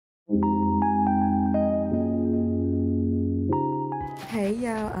Hey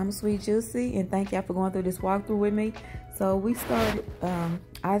y'all, I'm Sweet Juicy, and thank y'all for going through this walkthrough with me. So we started,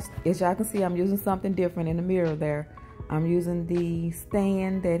 as y'all can see, I'm using something different in the mirror there. I'm using the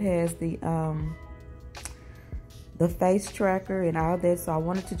stand that has the face tracker and all that. So I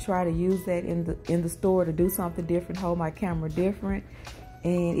wanted to try to use that in the store to do something different, hold my camera different,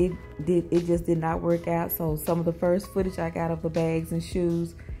 and it just did not work out. So some of the first footage I got of the bags and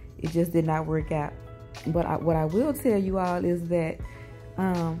shoes, it just did not work out. But what I will tell you all is that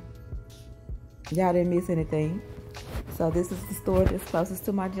y'all didn't miss anything. So this is the store that's closest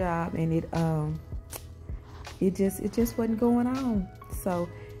to my job, and it just wasn't going on. So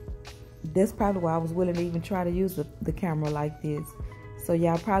that's probably why I was willing to even try to use the camera like this. So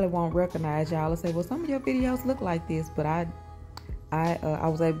y'all probably won't recognize, y'all will say, well, some of your videos look like this, but I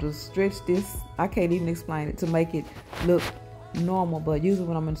was able to stretch this, I can't even explain it, to make it look normal. But usually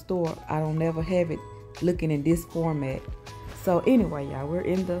when I'm in the store, I don't never have it looking in this format. So anyway, y'all, we're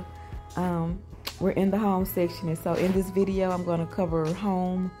in the home section, and so in this video I'm going to cover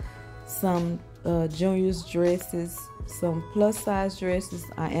home, some juniors dresses, some plus size dresses.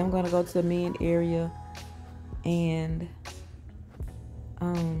 I am going to go to the men area, and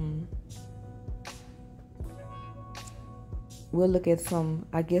we'll look at some,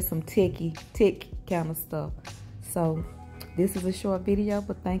 I guess, some tech kind of stuff. So this is a short video,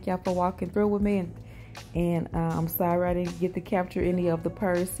 but thank y'all for walking through with me, and I'm sorry I didn't get to capture any of the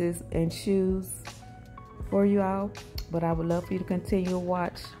purses and shoes for you all, but I would love for you to continue to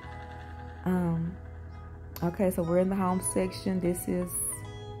watch. Okay, so we're in the home section. This is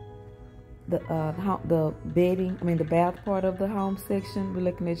the bedding, the bath part of the home section. We're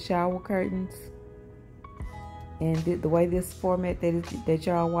looking at shower curtains, and the way this format that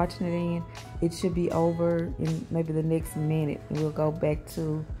y'all watching it in, it should be over in maybe the next minute, and we'll go back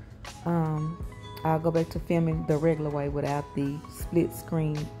to I'll go back to filming the regular way without the split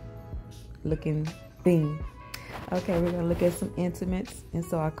screen looking thing. Okay, we're gonna look at some intimates, and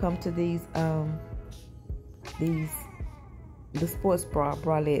so I come to the sports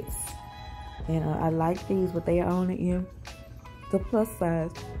bralettes, and I like these, but they are only in the plus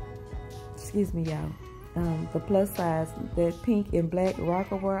size. Excuse me, y'all. The plus size, that pink and black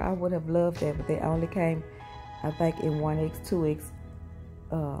rocker wear, I would have loved that, but they only came, I think, in 1X, 2X.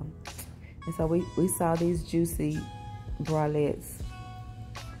 And so we saw these juicy bralettes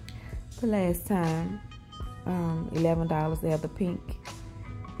the last time, $11. They have the pink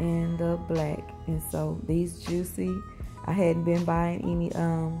and the black, and so these juicy, I hadn't been buying any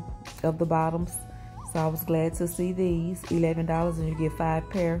of the bottoms, so I was glad to see these. $11, and you get 5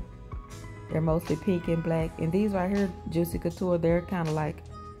 pair. They're mostly pink and black, and these right here, Juicy Couture, they're kind of like,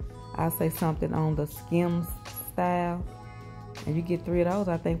 I'll say something on the Skims style, and you get 3 of those,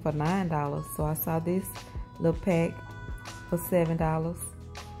 I think, for $9. So I saw this little pack for $7.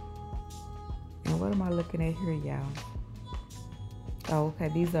 And what am I looking at here, y'all? Oh, okay,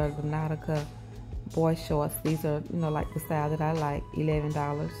 these are the Nautica boy shorts. These are, like the style that I like.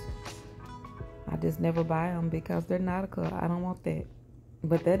 $11. I just never buy them because they're Nautica. I don't want that.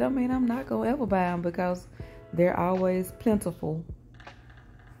 But that don't mean I'm not gonna ever buy them, because they're always plentiful.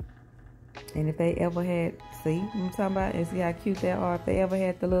 And if they ever had, see what I'm talking about, and see how cute they are, if they ever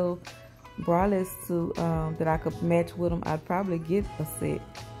had the little bralettes to that I could match with them, I'd probably get a set.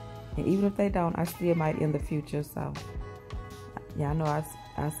 And even if they don't, I still might in the future. So yeah, I know I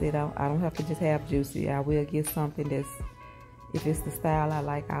said I don't have to just have Juicy. I will get something that's, if it's the style I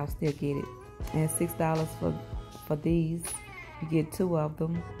like, I'll still get it. And $6 for these. You get 2 of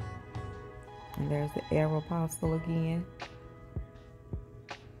them. And there's the Aeropostale again.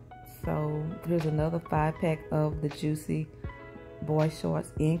 So here's another 5-pack of the Juicy boy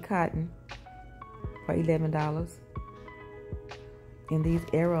shorts in cotton for $11. And these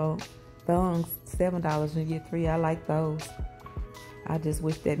Aero thongs, $7, and you get 3. I like those. I just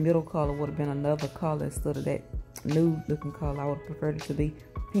wish that middle color would have been another color instead of that nude looking color. I would have preferred it to be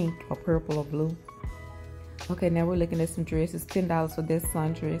pink or purple or blue. Okay, now we're looking at some dresses. $10 for this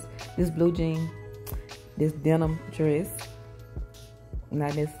sundress, this blue jean, this denim dress.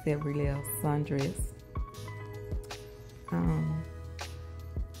 Not necessarily a sundress.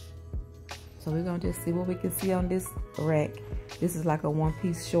 So we're gonna just see what we can see on this rack. This is like a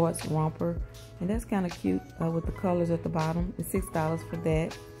one-piece shorts romper, and that's kind of cute with the colors at the bottom. It's $6 for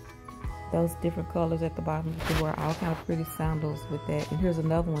that. Those different colors at the bottom. You can wear all kind of pretty sandals with that. And here's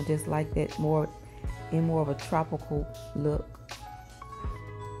another one just like that, more of a tropical look.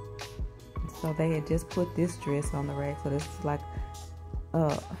 So they had just put this dress on the rack. So this is like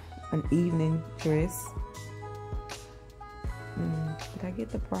an evening dress. Did I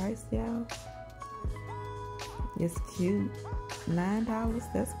get the price, y'all? It's cute.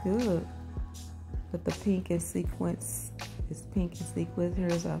 $9. That's good. With the pink and sequins. It's pink and sequins.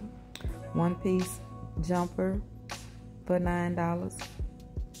 Here's a one-piece jumper for $9.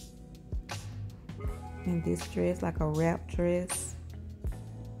 And this dress, like a wrap dress,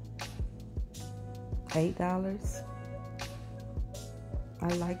 $8. I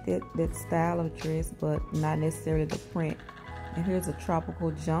like that style of dress, but not necessarily the print. And here's a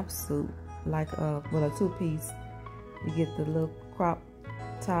tropical jumpsuit, like with a two-piece. You get the little crop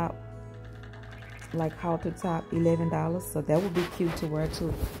top, like halter top, $11. So that would be cute to wear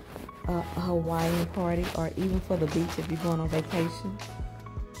to a Hawaiian party, or even for the beach if you're going on vacation.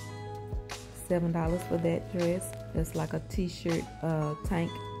 $7 for that dress. It's like a t-shirt,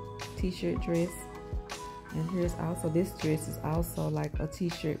 tank t-shirt dress. And here's also, this dress is also like a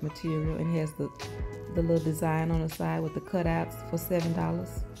t-shirt material, and it has the little design on the side with the cutouts for $7.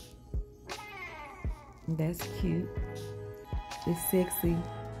 And that's cute. It's sexy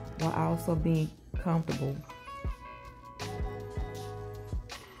while also being comfortable.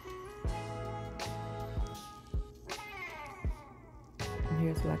 And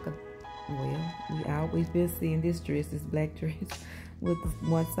here's like a, well, we always been seeing this dress, this black dress with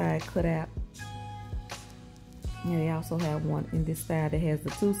one side cut out. And they also have one in this side that has the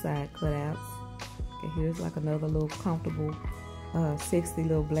two side cutouts. Okay, here's like another little comfortable, sexy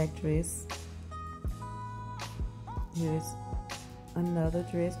little black dress. Here's another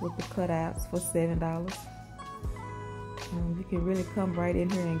dress with the cutouts for $7. You can really come right in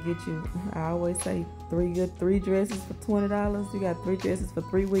here and get you, I always say, three dresses for $20. You got 3 dresses for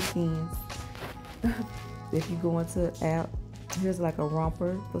 3 weekends. If you go into out, here's like a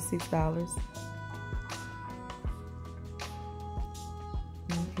romper for $6.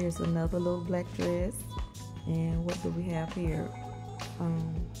 And here's another little black dress. And what do we have here?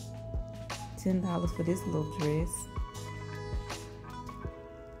 $10 for this little dress.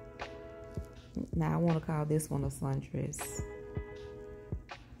 Now I want to call this one a sundress.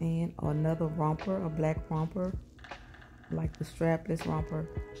 And another romper, a black romper, like the strapless romper,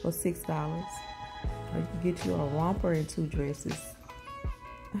 for $6. Or you can get you a romper and 2 dresses.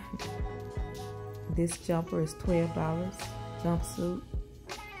 This jumper is $12. Jumpsuit.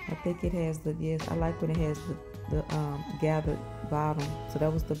 I think it has the, yes, I like when it has the gathered bottom. So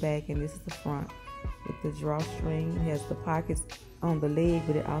that was the back, and this is the front with the drawstring. It has the pockets on the leg,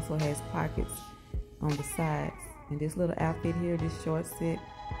 but it also has pockets on the sides. And this little outfit here, this short set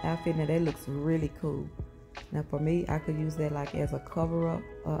outfit, now that looks really cool. Now for me, I could use that like as a cover up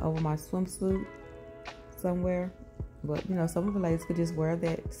over my swimsuit somewhere. But you know, some of the ladies could just wear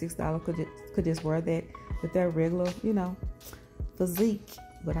that. $6 could just wear that with their regular, you know, physique.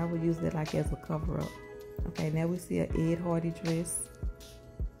 But I would use that like as a cover up. Okay, now we see an Ed Hardy dress,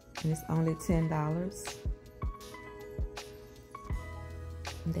 and it's only $10.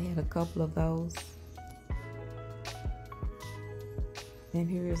 And they had a couple of those. And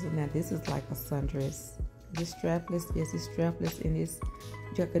here is, now this is like a sundress. This strapless, yes, it's strapless, and it's,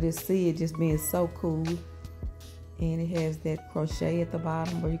 you could just see it just being so cool. And it has that crochet at the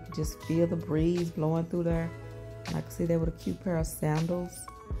bottom where you can just feel the breeze blowing through there. And I can see that with a cute pair of sandals.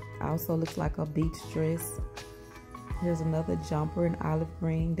 Also looks like a beach dress. Here's another jumper in olive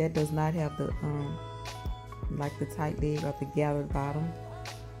green that does not have the like the tight leg or the gathered bottom.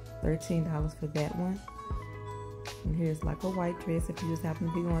 $13 for that one. And here's like a white dress if you just happen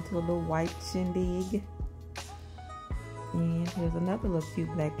to be going to a little white shindig. And here's another little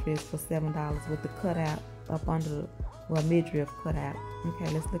cute black dress for $7 with the cutout up under the, well, midriff cutout.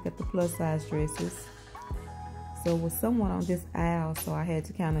 Okay, let's look at the plus size dresses. So with someone on this aisle, so I had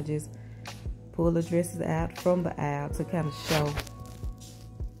to kind of just pull the dresses out from the aisle to kind of show.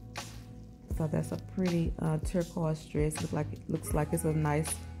 So that's a pretty turquoise dress. Looks like it's a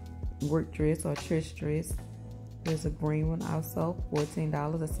nice work dress or church dress. There's a green one also,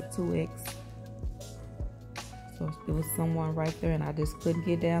 $14. That's a 2X. So there was someone right there, and I just couldn't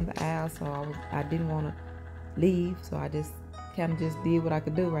get down the aisle, so I didn't want to leave. So I just kind of just did what I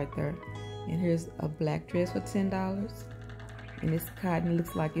could do right there. And here's a black dress for $10. And this cotton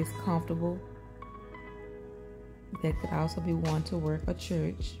looks like it's comfortable. That could also be worn to work or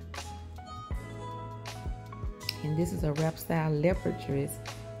church. And this is a wrap style leopard dress.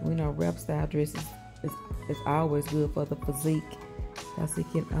 We know wrap style dresses is always good for the physique, because it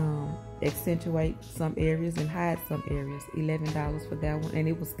can accentuate some areas and hide some areas. $11 for that one, and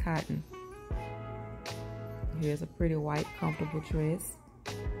it was cotton. Here's a pretty white comfortable dress,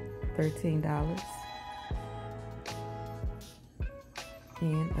 $13.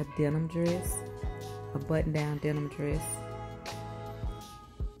 And a denim dress, a button down denim dress,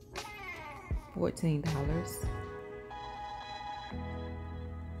 $14.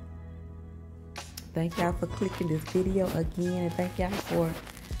 thank y'all for clicking this video again, and thank y'all for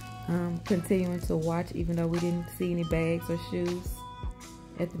continuing to watch, even though we didn't see any bags or shoes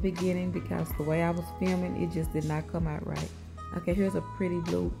at the beginning, because the way I was filming, it just did not come out right. Okay, here's a pretty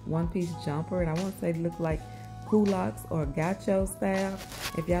blue one-piece jumper, and I want to say it look like culottes or gacho style.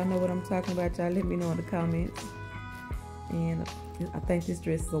 If y'all know what I'm talking about, y'all let me know in the comments. And I think this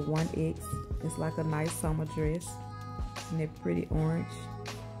dress is a 1X. It's like a nice summer dress, and they're pretty orange.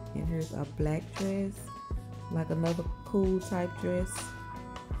 And here's a black dress, like another cool type dress,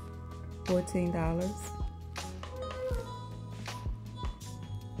 $14.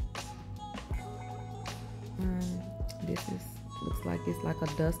 This looks like it's like a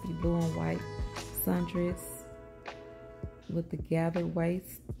dusty blue and white sundress with the gathered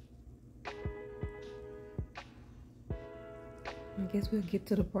waist. I guess we'll get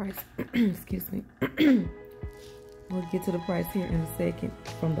to the price. Excuse me. We'll get to the price here in a second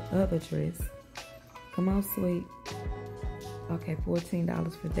from the other dress. Come on, sweet. Okay,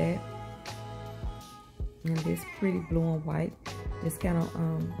 $14 for that. And this pretty blue and white. This kind of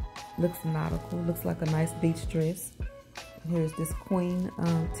looks nautical. Looks like a nice beach dress. Here's this queen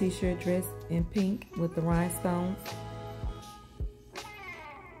t-shirt dress in pink with the rhinestones.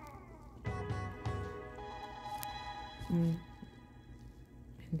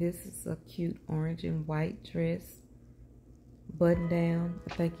 This is a cute orange and white dress, button down.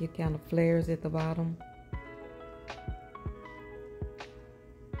 I think it kind of flares at the bottom.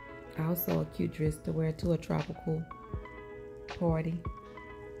 Also a cute dress to wear to a tropical party.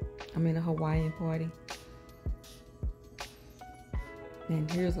 I mean a Hawaiian party. And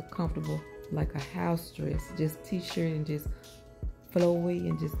here's a comfortable, like a house dress, just t-shirt and just flowy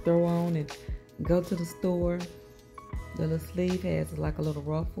and just throw on and go to the store. The little sleeve has like a little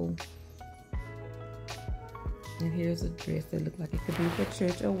ruffle. And here's a dress that looks like it could be for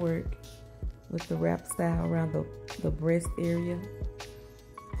church or work, with the wrap style around the breast area.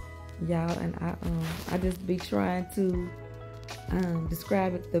 Y'all, and I just be trying to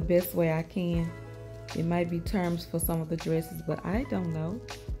describe it the best way I can. It might be terms for some of the dresses, but I don't know.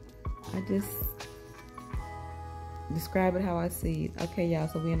 I just describe it how I see it. Okay, y'all,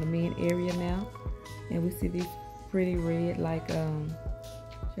 so we're in the men area now, and we see these pretty red, like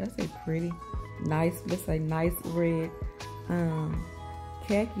should I say pretty? Nice, let's say nice red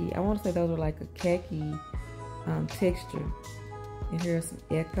khaki. I want to say those are like a khaki texture. And here's some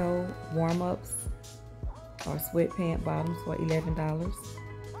Echo warm-ups or sweatpant bottoms for $11.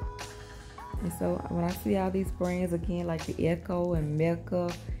 And so when I see all these brands again, like the Echo and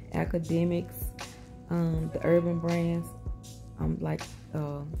Mecca, Academics, the urban brands, I'm like,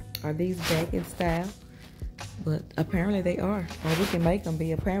 are these back in style? But apparently they are, or we can make them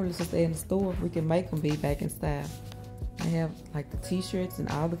be. Apparently since they're in the store, we can make them be back in style. They have like the t-shirts and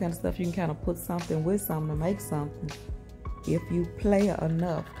all the kind of stuff. You can kind of put something with something to make something, if you play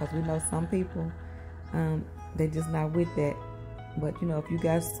enough, because we know some people, they're just not with that. But you know, if you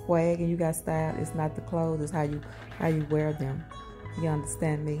got swag and you got style, it's not the clothes, it's how you wear them. You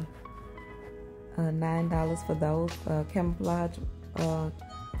understand me? $9 for those camouflage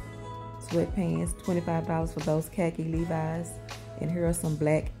sweatpants, $25 for those khaki Levi's, and here are some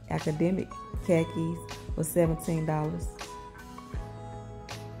black academic khakis for $17.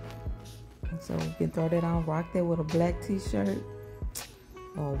 So you can throw that on, rock that with a black t-shirt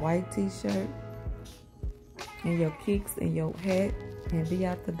or a white t-shirt and your kicks and your hat, and be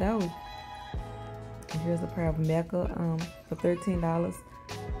out the door. And here's a pair of Mecca for $13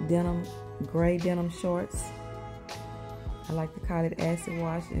 denim, gray denim shorts. I like to call it acid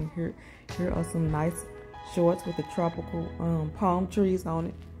wash. And here are some nice shorts with the tropical palm trees on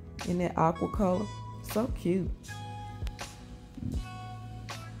it in that aqua color. So cute.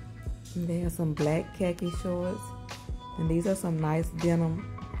 And they have some black khaki shorts, and these are some nice denim,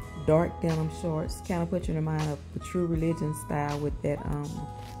 dark denim shorts. Kind of put you in mind of the True Religion style with that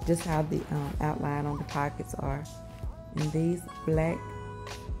just how the outline on the pockets are. And these black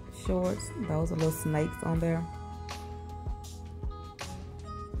shorts, those are little snakes on there.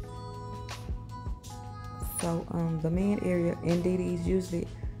 So the men area in DDS usually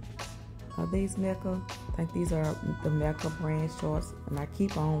are these Mecca. I think these are the Mecca brand shorts, and I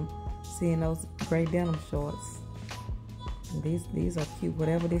keep on seeing those gray denim shorts. And these are cute.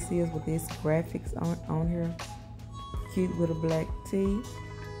 Whatever this is with this graphics on here, cute with a black tee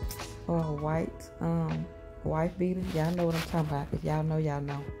or a white wife beater. Y'all know what I'm talking about. If y'all know, y'all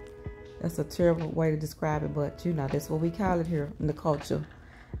know. That's a terrible way to describe it, but you know, that's what we call it here in the culture.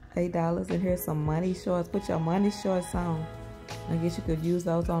 $8. And here's some money shorts. Put your money shorts on. I guess you could use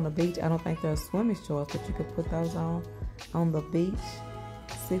those on the beach. I don't think they're swimming shorts, but you could put those on the beach.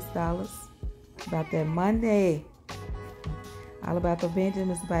 $6. About that Monday. All about the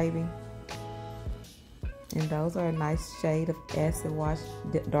Benjamins, baby. And those are a nice shade of acid wash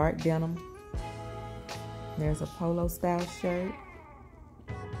dark denim. There's a polo style shirt.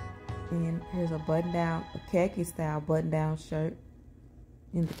 And here's a button down, a khaki style button down shirt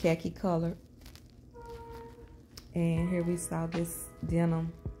in the khaki color. And here we saw this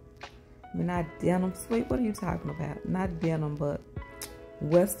denim. I mean, not denim, sweet, what are you talking about? Not denim, but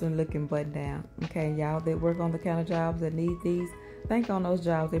Western looking button down. Okay, y'all that work on the kind of jobs that need these, think on those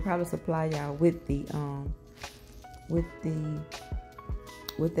jobs, they probably supply y'all with the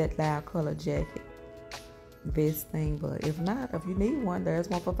with that loud color jacket vest thing. But if not, if you need one, there's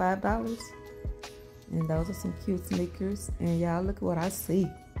one for $5. And those are some cute sneakers. And y'all, look at what I see.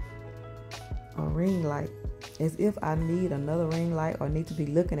 A ring light. As if I need another ring light or need to be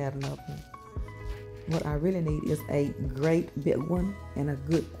looking at another one. What I really need is a great big one and a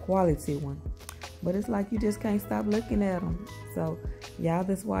good quality one. But it's like you just can't stop looking at them. So y'all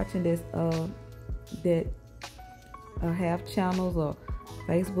that's watching this that have channels or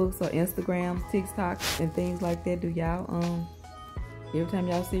Facebooks or Instagrams, TikToks and things like that, do y'all every time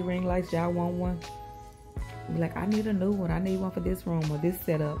y'all see ring lights, y'all want one? Be like, I need a new one. I need one for this room or this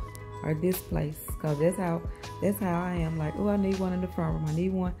setup or this place. Cause that's how I am. Like, oh, I need one in the front room. I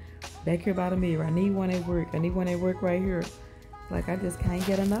need one back here by the mirror. I need one at work. I need one at work right here. Like, I just can't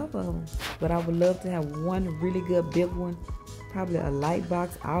get enough of them. But I would love to have one really good big one. Probably a light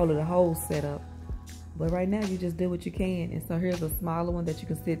box, all of the whole setup. But right now, you just do what you can. And so here's a smaller one that you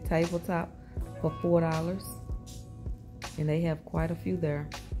can sit tabletop for $4. And they have quite a few there.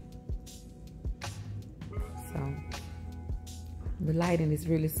 So the lighting is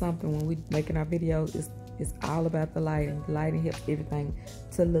really something. When we making our videos, it's all about the lighting. The lighting helps everything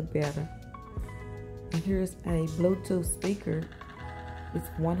to look better. And here's a Bluetooth speaker. It's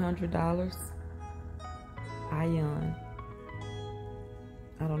 $100. Ion.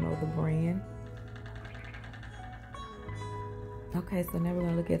 I don't know the brand. Okay, so now we're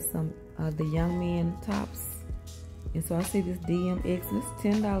gonna look at some the young men tops. And so I see this DMX, and it's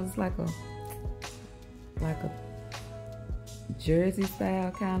 $10. It's like a jersey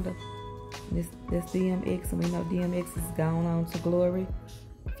style kind of. This DMX, and we know DMX is gone on to glory.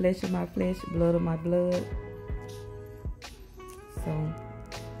 Flesh of my flesh, blood of my blood. So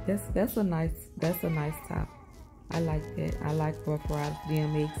that's a nice top. I like that. I like Rough Riders,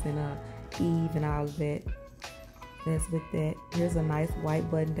 DMX, and Eve and all of that. That's with that. Here's a nice white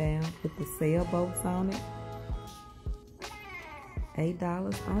button down with the sailboats on it.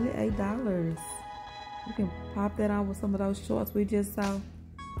 $8, only $8. You can pop that on with some of those shorts we just saw.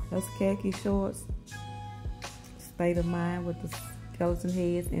 Those khaki shorts. State of Mind with the skeleton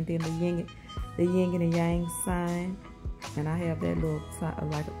heads, and then the yin and the yang sign. And I have that little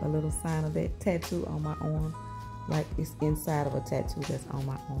like a little sign of that tattoo on my arm, like it's inside of a tattoo that's on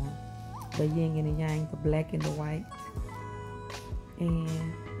my arm. The yin and the yang, the black and the white. And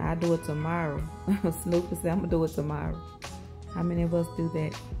I'll do it tomorrow. Snoopy said I'm gonna do it tomorrow. How many of us do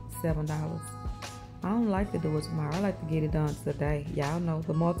that? $7. I don't like to do it tomorrow. I like to get it done today. Y'all know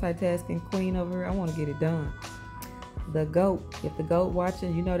the multitasking queen over here. I want to get it done. The GOAT. If the GOAT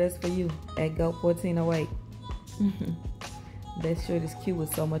watching, you know that's for you. At GOAT 1408. That shirt is cute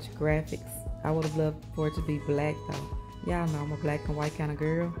with so much graphics. I would have loved for it to be black though. Y'all know I'm a black and white kind of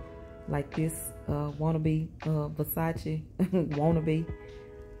girl. Like this wannabe Versace wannabe.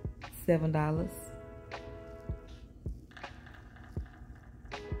 $7.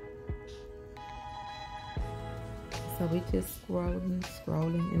 So we just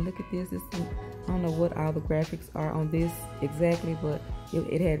scrolling, and look at this. I don't know what all the graphics are on this exactly, but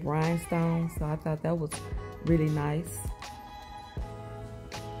it had rhinestones, so I thought that was really nice.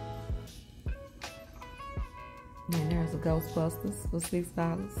 And there's a Ghostbusters for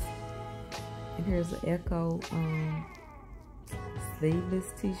 $6. And here's an Echo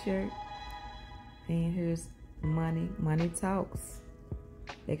sleeveless t-shirt. And here's Money Talks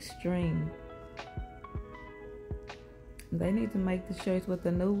Extreme. They need to make the shirts with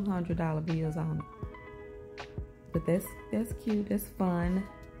the new $100 bills on it. But that's cute. That's fun.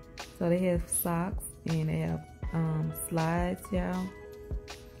 So they have socks and they have slides, y'all.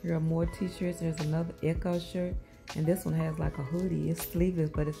 Here are more t-shirts. There's another Echo shirt, and this one has like a hoodie. It's sleeveless,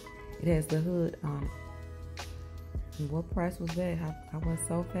 but it has the hood on it. And what price was that? I went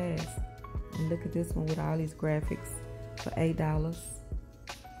so fast. And look at this one with all these graphics for $8.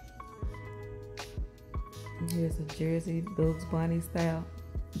 Here's a jersey Bugs Bunny style,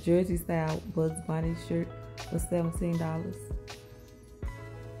 jersey style Bugs Bunny shirt for $17.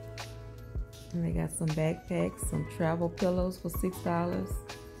 And they got some backpacks, some travel pillows for $6.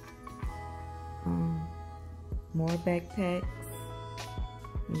 More backpacks.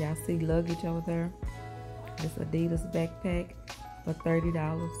 Y'all see luggage over there. This Adidas backpack for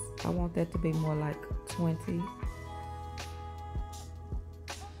 $30. I want that to be more like $20.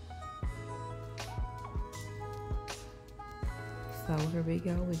 So here we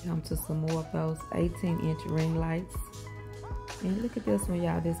go. We come to some more of those 18-inch ring lights. And look at this one,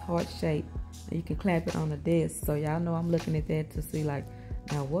 y'all. This heart shape. You can clamp it on the desk. So y'all know I'm looking at that to see, like,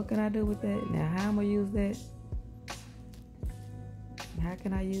 now what can I do with that? Now how am I gonna use that? How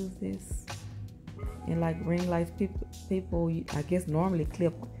can I use this? And like ring lights, people I guess normally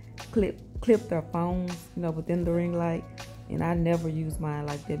clip their phones, you know, within the ring light. And I never use mine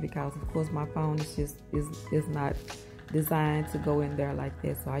like that because of course my phone is not designed to go in there like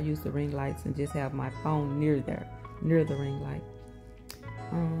that. So I use the ring lights and just have my phone near there, near the ring light.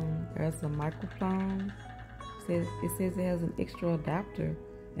 There's a microphone. It says it has an extra adapter,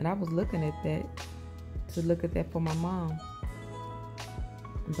 and I was looking at that to look at that for my mom,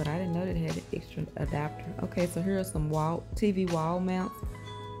 but I didn't know that it had an extra adapter. Okay, so here are some TV wall mounts,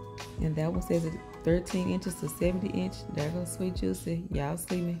 and that one says it's 13 inches to 70 inch. There goes Sweet Juicy. Y'all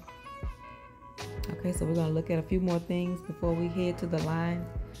see me? Okay, so we're gonna look at a few more things before we head to the line.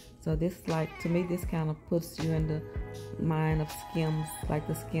 So this, like, to me, this kind of puts you in the mind of Skims, like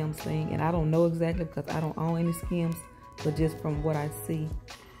the Skims thing. And I don't know exactly because I don't own any Skims, but just from what I see.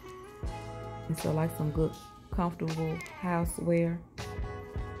 And so like some good, comfortable housewear.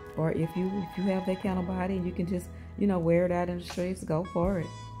 Or if you have that kind of body and you can just, you know, wear it out in the streets, go for it.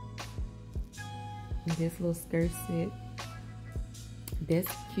 And this little skirt set,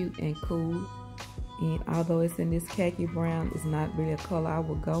 that's cute and cool. And although it's in this khaki brown, it's not really a color I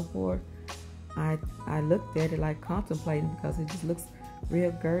would go for. I looked at it like contemplating because it just looks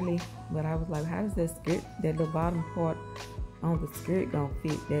real girly. But I was like, how does that skirt, that little bottom part on the skirt gonna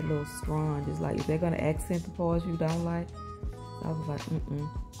fit that little strong? Just like, if they're gonna accent the parts you don't like. So I was like,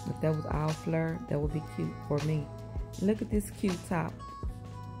 If that was all flare, that would be cute for me. And look at this cute top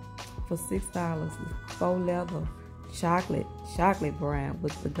for $6. Faux leather, chocolate brown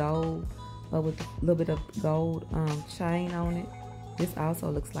with the gold. With a little bit of gold chain on it. This also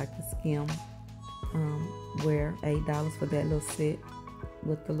looks like the Skim wear. $8 for that little set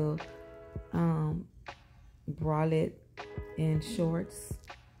with the little bralette and shorts.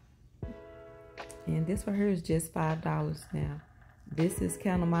 And this for her is just $5 now. This is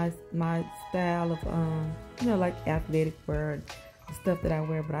kind of my style of you know, like athletic wear and stuff that I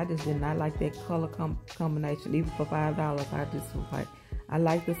wear, but I just did not like that color combination. Even for $5, I just was like, I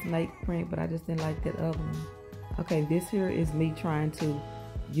like the snake print, but I just didn't like that other one. Okay, this here is me trying to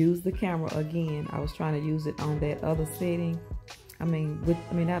use the camera again. I was trying to use it on that other setting. I mean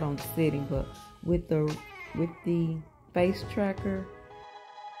not on the setting, but with the face tracker.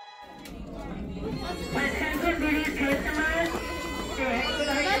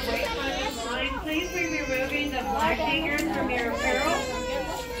 Please be removing the black hangers from your apparel.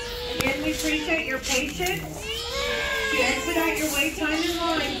 Again, we appreciate your patience. To expedite your wait time in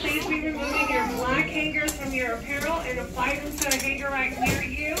line, please be removing your black hangers from your apparel and apply them to a hanger right near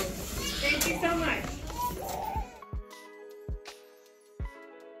you. Thank you so much.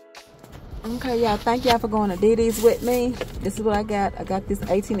 Okay, y'all, thank y'all for going to DDS with me. This is what I got. I got this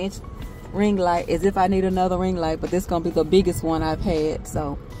 18-inch ring light, as if I need another ring light, but this is going to be the biggest one I've had.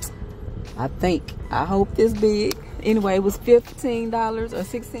 So I hope this big. Anyway, it was $15 or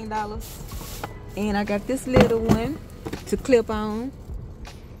 $16. And I got this little one to clip on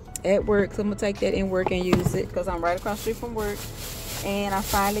at work, so I'm gonna take that in work and use it because I'm right across the street from work. And I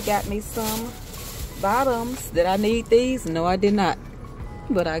finally got me some bottoms. Did I need these? No, I did not,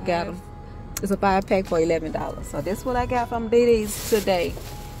 but I got them. It's a 5-pack for $11. So this is what I got from DDS today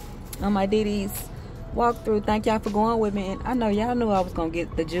on my DDS walkthrough. Thank y'all for going with me, and I know y'all knew I was gonna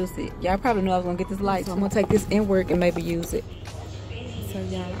get the juicy. Y'all probably knew I was gonna get this light, so I'm gonna take this in work and maybe use it. So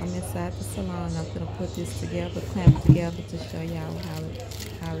y'all, I'm inside the salon. I'm gonna put this together, clamp it together to show y'all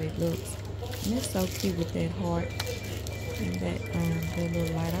how it looks. And it's so cute with that heart and that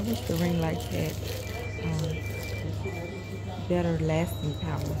little light. I wish the ring lights had better lasting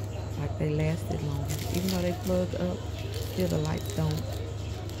power, like they lasted longer. Even though they plug up, still the lights don't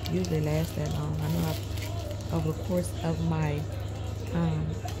usually last that long. I know over the course of my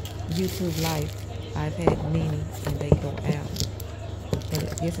YouTube life, I've had many and they go out. But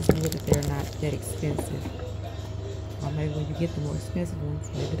I guess it's good that they're not that expensive. Or maybe when you get the more expensive ones,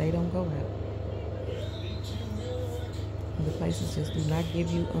 maybe they don't go out. And the places just do not give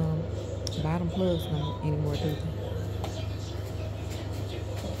you bottom plugs anymore, do they?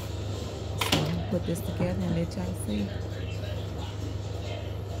 So I'm gonna put this together and let y'all see.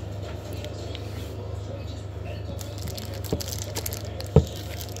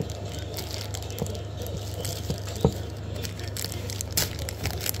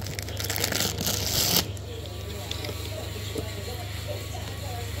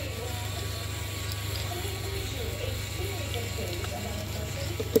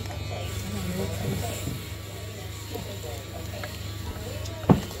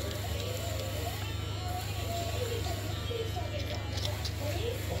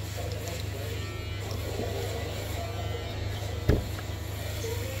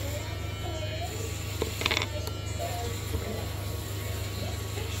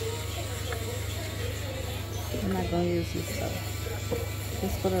 I'm not gonna use this stuff.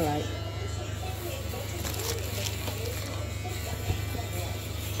 Just for the light.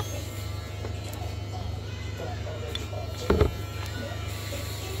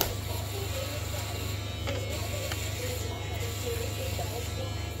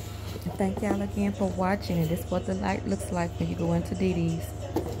 Thank y'all again for watching, and this is what the light looks like when you go into DDS.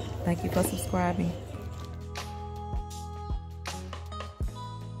 Thank you for subscribing.